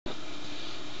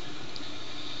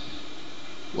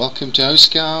Welcome to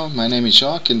HostScout. My name is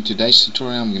Jacques. In today's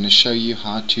tutorial I'm going to show you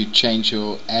how to change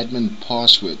your admin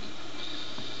password.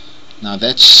 Now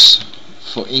that's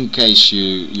for in case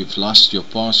you've lost your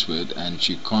password and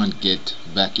you can't get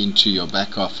back into your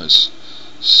back office.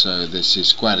 So this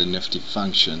is quite a nifty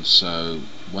function. So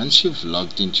once you've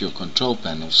logged into your control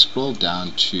panel, scroll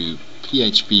down to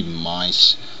PHP my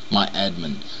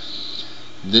admin.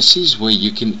 This is where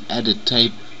you can edit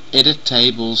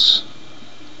tables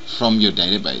from your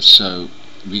database. So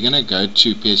we're going to go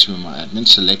to PHP my admin,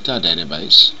 select our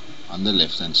database on the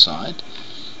left hand side.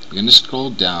 We're going to scroll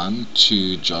down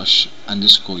to Josh_users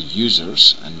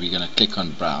and we're going to click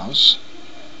on browse.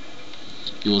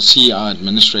 You will see our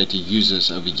administrator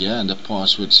users over here and the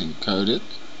password's encoded,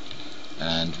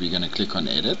 and we're going to click on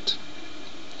edit.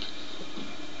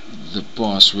 The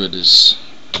password is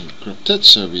encrypted,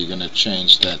 so we're going to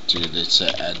change that to, let's say,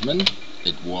 admin.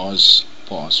 It was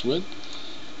password.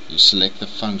 You select the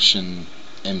function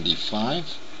MD5,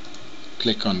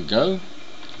 click on go,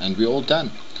 and we're all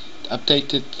done. It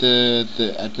updated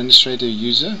the administrator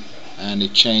user and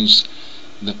it changed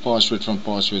the password from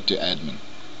password to admin.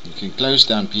 You can close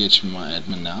down PHP my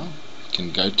admin now. You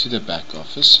can go to the back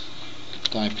office,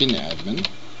 type in admin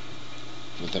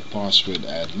with the password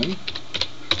admin,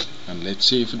 and let's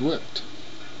see if it worked.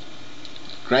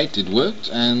 Great, it worked,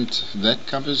 and that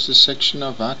covers the section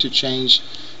of how to change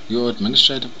your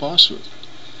administrative password.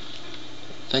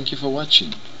 Thank you for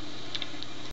watching.